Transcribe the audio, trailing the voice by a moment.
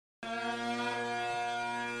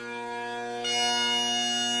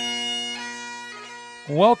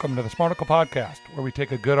Welcome to the Smarticle Podcast, where we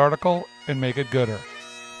take a good article and make it gooder.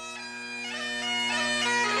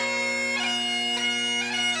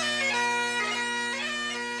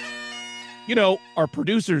 You know, our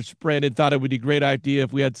producers, Brandon, thought it would be a great idea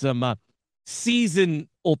if we had some seasonal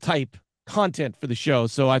type content for the show.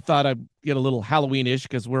 So I thought I'd get a little Halloween-ish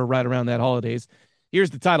because we're right around that holidays. Here's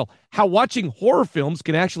the title: How Watching Horror Films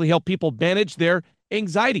Can Actually Help People Manage Their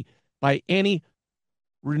Anxiety, by Annie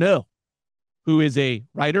Renaud, who is a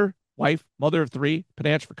writer, wife, mother of three,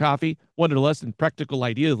 panache for coffee, wanderlust, and practical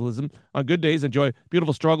idealism. On good days, enjoy a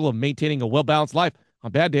beautiful struggle of maintaining a well-balanced life.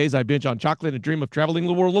 On bad days, I binge on chocolate and dream of traveling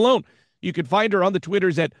the world alone. You can find her on the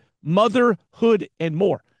Twitters at Motherhood and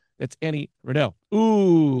More. That's Annie Renaud.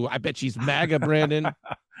 Ooh, I bet she's MAGA, Brandon.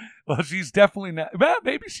 Well, she's definitely not. Well,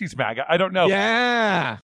 maybe she's MAGA. I don't know.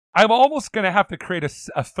 Yeah. I'm almost going to have to create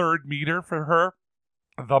a third meter for her.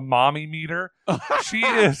 The mommy meter. She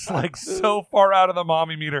is like so far out of the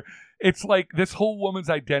mommy meter. It's like this whole woman's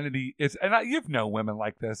identity is, and you've known women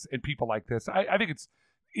like this and people like this. I think it's,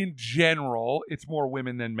 in general, it's more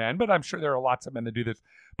women than men, but I'm sure there are lots of men that do this.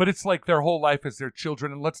 But it's like their whole life is their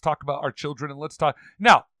children, and let's talk about our children, and let's talk.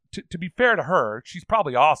 Now, to be fair to her, she's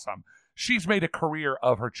probably awesome. She's made a career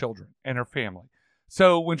of her children and her family.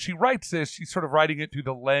 So when she writes this, she's sort of writing it through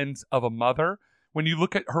the lens of a mother. When you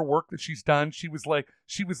look at her work that she's done, she was like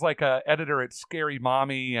a editor at Scary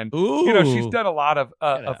Mommy, and she's done a lot of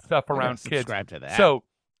stuff around kids. Subscribe to that. So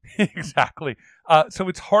exactly. So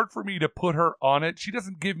it's hard for me to put her on it. She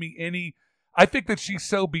doesn't give me any. I think that she's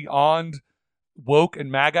so beyond woke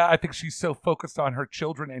and MAGA. I think she's so focused on her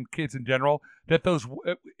children and kids in general that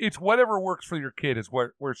it's whatever works for your kid is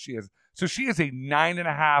where she is. So she is a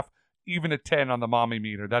 9.5, even a 10 on the mommy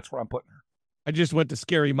meter. That's where I'm putting her. I just went to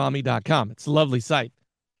scarymommy.com. It's a lovely site.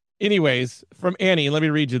 Anyways, from Annie, let me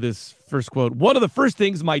read you this first quote. One of the first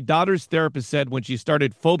things my daughter's therapist said when she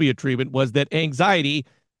started phobia treatment was that anxiety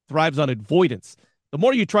thrives on avoidance. The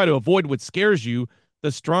more you try to avoid what scares you,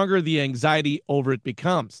 the stronger the anxiety over it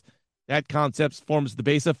becomes. That concept forms the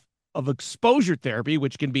basis of exposure therapy,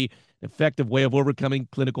 which can be an effective way of overcoming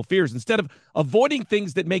clinical fears. Instead of avoiding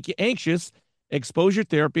things that make you anxious, exposure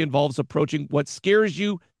therapy involves approaching what scares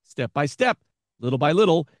you step by step, little by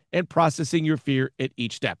little, and processing your fear at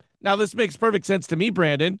each step. Now, this makes perfect sense to me,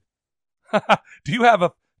 Brandon. Do you have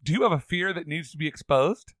a fear that needs to be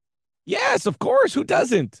exposed? Yes, of course. Who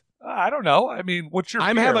doesn't? I don't know. I mean, what's your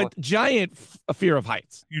fear? I have a giant fear of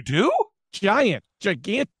heights. You do? Gigantic.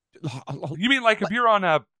 You mean like if you're on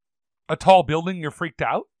a tall building, you're freaked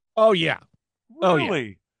out? Oh, yeah. Really? Oh,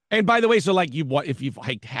 yeah. And by the way, so like if you've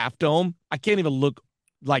hiked Half Dome, I can't even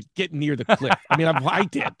get near the cliff. I mean, I've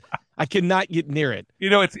hiked it. I cannot get near it. You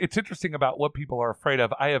know, it's interesting about what people are afraid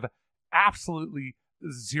of. I have absolutely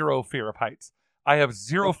zero fear of heights. I have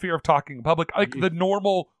zero fear of talking in public, like the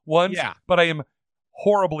normal ones. Yeah. But I am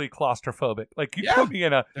horribly claustrophobic. Like you put me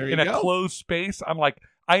in a closed space, I'm like,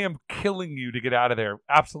 I am killing you to get out of there.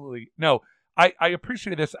 Absolutely. No, I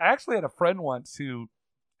appreciate this. I actually had a friend once who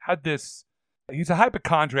had this. He's a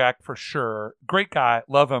hypochondriac for sure. Great guy.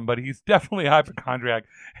 Love him, but he's definitely a hypochondriac.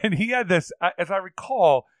 And he had this, as I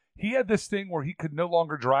recall, he had this thing where he could no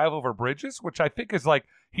longer drive over bridges, which I think is like,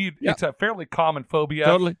 it's a fairly common phobia.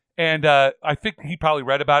 Totally. And I think he probably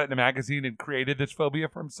read about it in a magazine and created this phobia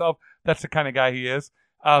for himself. That's the kind of guy he is.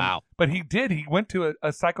 Wow. But he went to a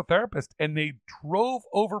psychotherapist, and they drove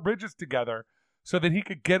over bridges together so that he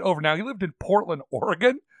could get over. Now, he lived in Portland,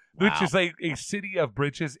 Oregon, which is a city of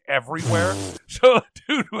bridges everywhere. So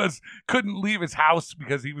dude couldn't leave his house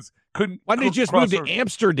because couldn't. Why didn't he just move to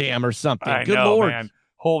Amsterdam or something? I Good know, Lord. Man.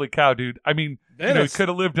 Holy cow, dude. I mean, he could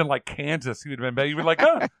have lived in like Kansas. He would have been better. He would be like,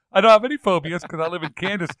 I don't have any phobias because I live in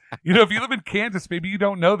Kansas. If you live in Kansas, maybe you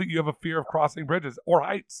don't know that you have a fear of crossing bridges or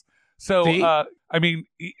heights. So, I mean,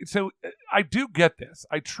 I do get this.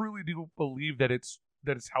 I truly do believe that it's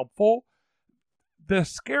helpful. The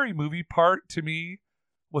scary movie part to me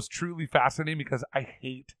was truly fascinating because I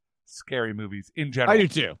hate scary movies in general. I do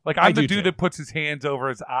too. Like I'm the dude that puts his hands over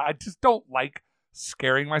his eye. I just don't like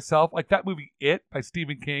scaring myself. Like that movie It by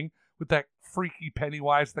Stephen King with that freaky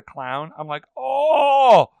Pennywise the clown. I'm like,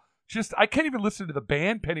 I can't even listen to the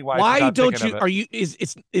band Pennywise. Why don't you? Are you? Is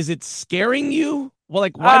it scaring you? Well,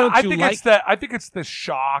 like why don't you I think it's the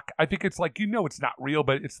shock. I think it's like it's not real,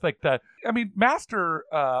 but it's like master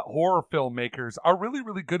horror filmmakers are really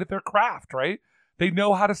really good at their craft, right? They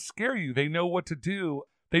know how to scare you. They know what to do.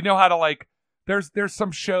 They know how to There's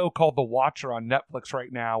some show called The Watcher on Netflix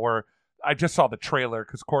right now where I just saw the trailer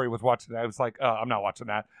because Corey was watching it. I was like, I'm not watching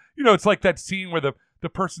that. It's like that scene where the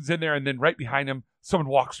person's in there and then right behind him, someone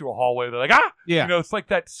walks through a hallway, they're like, ah! Yeah. You know, it's like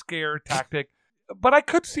that scare tactic. But I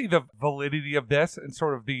could see the validity of this and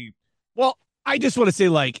sort of the... Well, I just want to say,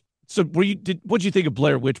 like, so what'd you think of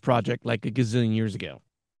Blair Witch Project like a gazillion years ago?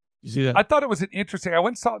 You see that? I thought it was an interesting... I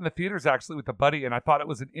went and saw it in the theaters, actually, with a buddy, and I thought it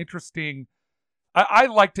was an interesting... I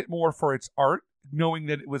liked it more for its art, knowing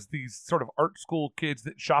that it was these sort of art school kids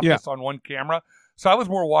that shot this on one camera. So I was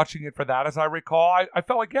more watching it for that, as I recall. I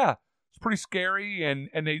felt like, yeah, it's pretty scary, and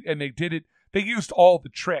they did it. They used all the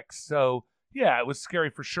tricks. So, yeah, it was scary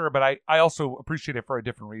for sure, but I also appreciate it for a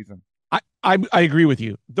different reason. I agree with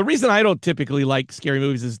you. The reason I don't typically like scary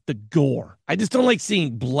movies is the gore. I just don't like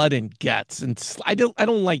seeing blood and guts, and I don't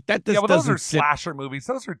like that. Yeah, well, those are slasher movies.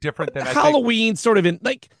 Those are different than Halloween, sort of in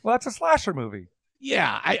like. Well, that's a slasher movie.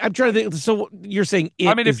 Yeah, I'm trying to think. So you're saying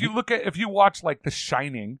I mean, if you watch like The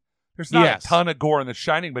Shining, there's not a ton of gore in The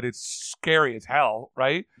Shining, but it's scary as hell,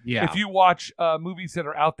 right? Yeah. If you watch movies that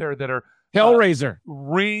are out there that are Hellraiser,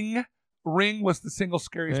 Ring was the single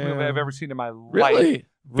scariest movie I've ever seen in my really? life.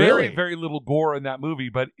 Very little gore in that movie,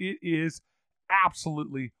 but it is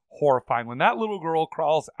absolutely horrifying. When that little girl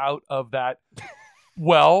crawls out of that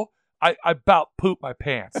well, I about pooped my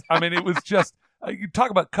pants. I mean, it was just, you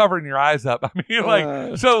talk about covering your eyes up. I mean,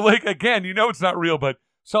 like, so like, again, you know, it's not real, but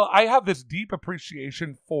so I have this deep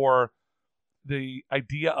appreciation for the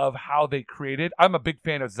idea of how they created. I'm a big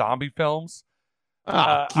fan of zombie films.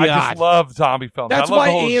 I just love zombie films. That's I love why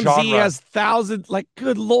the whole AMC genre. has thousands. Like,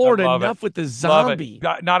 good Lord, enough with the zombie.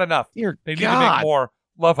 Not enough. Dear they need God. to make more.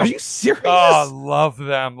 Love them. Are you serious? Oh, love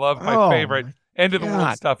them. Love my favorite. End of the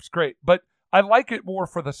world stuff is great. But I like it more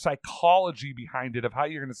for the psychology behind it of how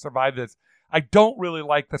you're going to survive this. I don't really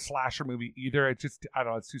like the slasher movie either. It's just, I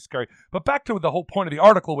don't know, it's too scary. But back to the whole point of the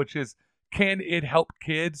article, which is, can it help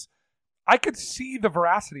kids? I could see the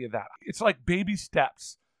veracity of that. It's like baby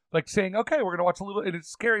steps. Like saying, okay, we're going to watch a little, and it's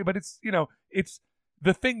scary, but it's, you know, it's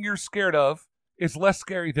the thing you're scared of is less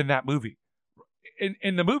scary than that movie.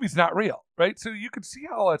 And the movie's not real, right? So you could see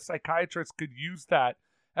how a psychiatrist could use that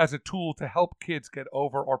as a tool to help kids get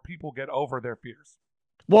over, or people get over their fears.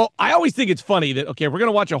 Well, I always think it's funny that, okay, we're going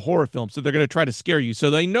to watch a horror film, so they're going to try to scare you. So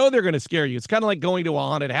they know they're going to scare you. It's kind of like going to a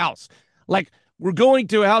haunted house. Like, we're going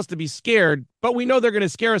to a house to be scared, but we know they're going to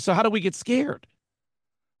scare us, so how do we get scared?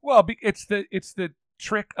 Well, it's the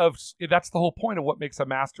trick of, that's the whole point of what makes a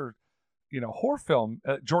master, you know, horror film.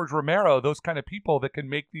 George Romero, those kind of people that can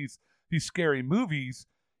make these scary movies,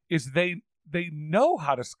 is they know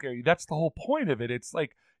how to scare you. That's the whole point of it. It's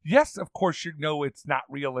like, yes, of course you know it's not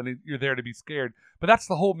real and you're there to be scared, but that's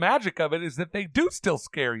the whole magic of it, is that they do still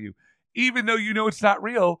scare you. Even though you know it's not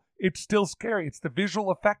real, it's still scary. It's the visual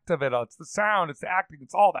effect of it. It's the sound, it's the acting,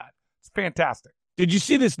 it's all that. It's fantastic. Did you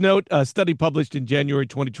see this note? A study published in January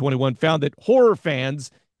 2021 found that horror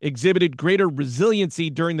fans exhibited greater resiliency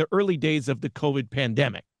during the early days of the COVID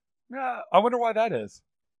pandemic. I wonder why that is.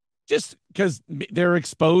 Just because they're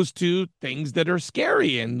exposed to things that are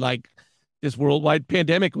scary, and like this worldwide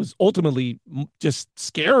pandemic was ultimately just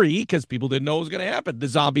scary because people didn't know what was going to happen. The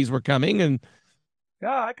zombies were coming, and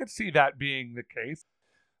yeah, I could see that being the case.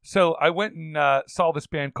 So I went and saw this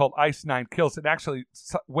band called Ice Nine Kills, and actually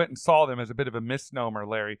went and saw them as a bit of a misnomer,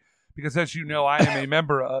 Larry, because as you know, I am a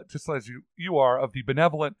member, just as you are, of the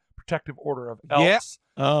Benevolent Protective Order of Elks.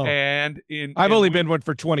 Yeah. Oh. And I've only been one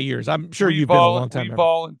for 20 years. I'm sure you've been a long time. We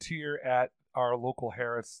volunteer at our local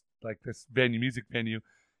Harris, like this music venue,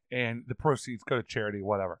 and the proceeds go to charity,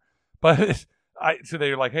 whatever. But so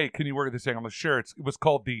they're like, hey, can you work at this thing? I'm like, sure. It was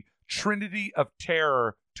called the Trinity of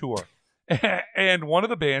Terror Tour. And one of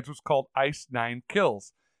the bands was called Ice Nine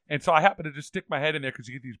Kills. And so I happened to just stick my head in there because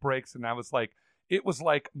you get these breaks. And I was like, it was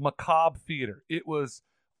like macabre theater. It was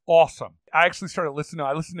awesome. I actually started listening.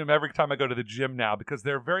 I listen to them every time I go to the gym now because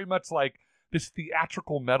they're very much like this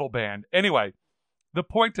theatrical metal band. Anyway, the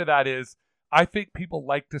point to that is I think people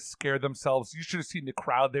like to scare themselves. You should have seen the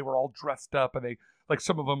crowd. They were all dressed up, and they, like,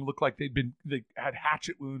 some of them looked like they had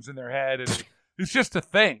hatchet wounds in their head. And it's just a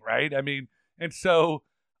thing, right? I mean, and so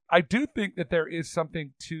I do think that there is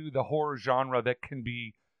something to the horror genre that can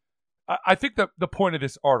be, I think that the point of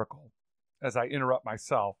this article, as I interrupt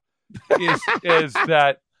myself, is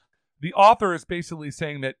that the author is basically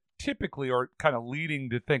saying that typically, or kind of leading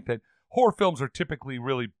to think that horror films are typically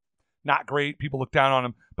really not great. People look down on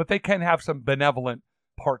them, but they can have some benevolent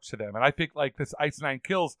parts to them. And I think like this Ice Nine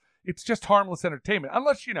Kills, it's just harmless entertainment,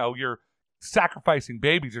 unless, you know, you're sacrificing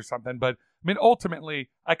babies or something. But I mean, ultimately,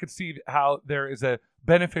 I could see how there is a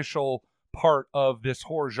beneficial part of this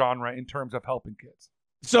horror genre in terms of helping kids.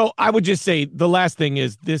 So I would just say the last thing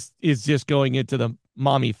is this is just going into the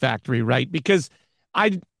mommy factory, right? Because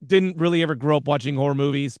I didn't really ever grow up watching horror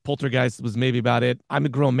movies. Poltergeist was maybe about it. I'm a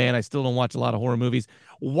grown man. I still don't watch a lot of horror movies.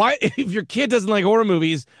 Why, if your kid doesn't like horror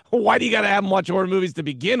movies, why do you got to have them watch horror movies to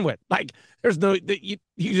begin with? Like, there's no, you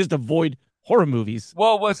just avoid horror movies.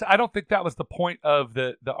 Well, I don't think that was the point of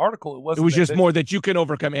the article. It was just more that you can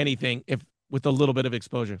overcome anything if with a little bit of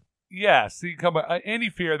exposure. Yes, so you come any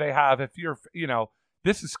fear they have. If you're,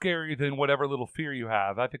 this is scarier than whatever little fear you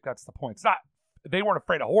have. I think that's the point. It's not they weren't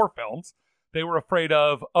afraid of horror films. They were afraid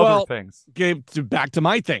of other things. Back to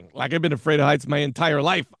my thing. Like, I've been afraid of heights my entire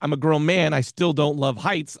life. I'm a grown man. I still don't love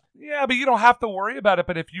heights. Yeah, but you don't have to worry about it.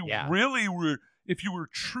 But if you really were, if you were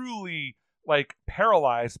truly like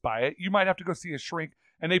paralyzed by it, you might have to go see a shrink,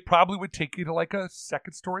 and they probably would take you to like a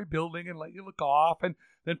second-story building and let you look off and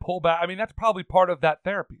then pull back. I mean, that's probably part of that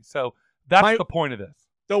therapy. So that's the point of this.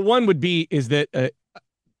 The one would be is that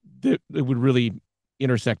it would really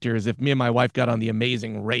intersect here is if me and my wife got on The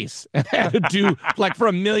Amazing Race and had to do like for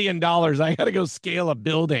 $1 million, I got to go scale a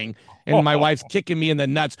building, and my wife's kicking me in the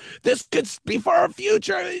nuts. This could be for our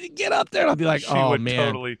future. Get up there. And I'll be like,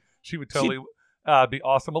 she would totally be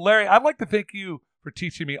awesome. Well, Larry, I'd like to thank you for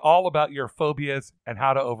teaching me all about your phobias and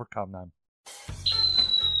how to overcome them.